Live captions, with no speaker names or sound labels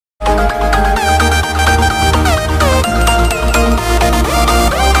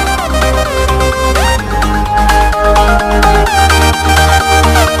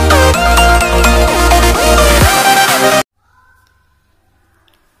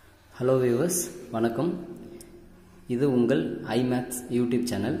Hello viewers, வணக்கம். இது உங்கள் iMaths YouTube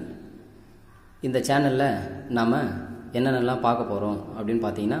சேனல். இந்த சேனல்ல நாம என்னென்னலாம் பார்க்க போறோம் அப்படினு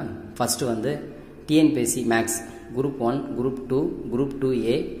பாத்தீங்கன்னா ஃபர்ஸ்ட் வந்து TNPSC Maths Group 1, Group 2, Group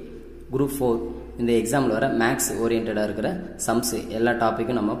 2A, Group 4 இந்த எக்ஸாம்ல வர Maths ஓரியன்டடா இருக்கிற சம்ஸ் எல்லா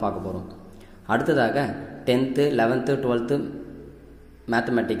டாபிக்கும் நம்ம பார்க்க போறோம். அடுத்ததாக 10th, 11th, 12th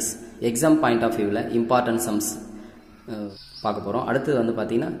mathematics exam point of வியூல இம்பார்ட்டன்ட் சம்ஸ் பார்க்க போறோம். அடுத்து வந்து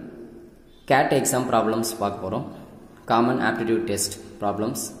பாத்தீங்கன்னா CAT exam problems பார்க்க போறோம். common aptitude test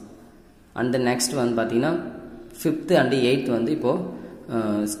problems and the next வந்து பாத்தீங்கன்னா 5th and 8th வந்து இப்போ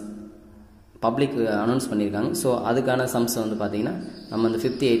பப்ளிக் அனௌன்ஸ் பண்ணிருக்காங்க. சோ அதுக்கான சம்ஸ் வந்து பாத்தீங்கன்னா நம்ம அந்த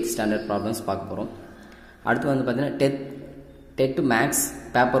 5th 8th ஸ்டாண்டர்ட் ப்ராப்ளம்ஸ் பார்க்க போறோம். அடுத்து வந்து பாத்தீங்கன்னா dead maths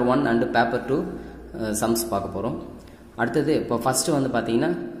paper 1 and paper 2 sums பார்க்க போறோம். அடுத்து இப்போ ஃபர்ஸ்ட் வந்து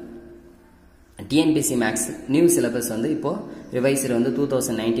பாத்தீங்கன்னா TNPSC Maths நியூ சிலபஸ் வந்து இப்போ ரிவைஸ்டு வந்து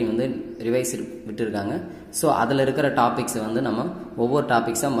 2019 வந்து ரிவைஸ்டு விட்டுருக்காங்க. ஸோ அதில் இருக்கிற டாபிக்ஸ் வந்து நம்ம ஒவ்வொரு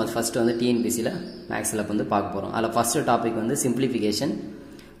டாபிக்ஸாக ஃபர்ஸ்ட் வந்து TNPSCயில் மேக்ஸில் வந்து பார்க்க போகிறோம். அதில் ஃபர்ஸ்ட் டாபிக் வந்து சிம்பிளிஃபிகேஷன்.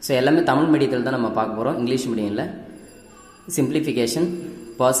 ஸோ எல்லாமே தமிழ் மீடியத்தில் தான் நம்ம பார்க்க போகிறோம், இங்கிலீஷ் மீடியமில். Simplification,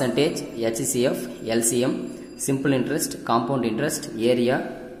 percentage, HCF, LCM, simple interest, compound interest, area,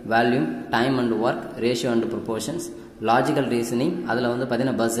 வேல்யூம், time and work, ratio and proportions, logical reasoning, அதில் வந்து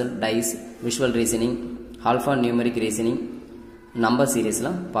பார்த்தீங்கன்னா Basil, dies, visual reasoning, alpha numeric reasoning, number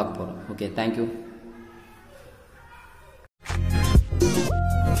சீரீஸ்லாம் பார்க்க போகிறோம். Okay, thank you.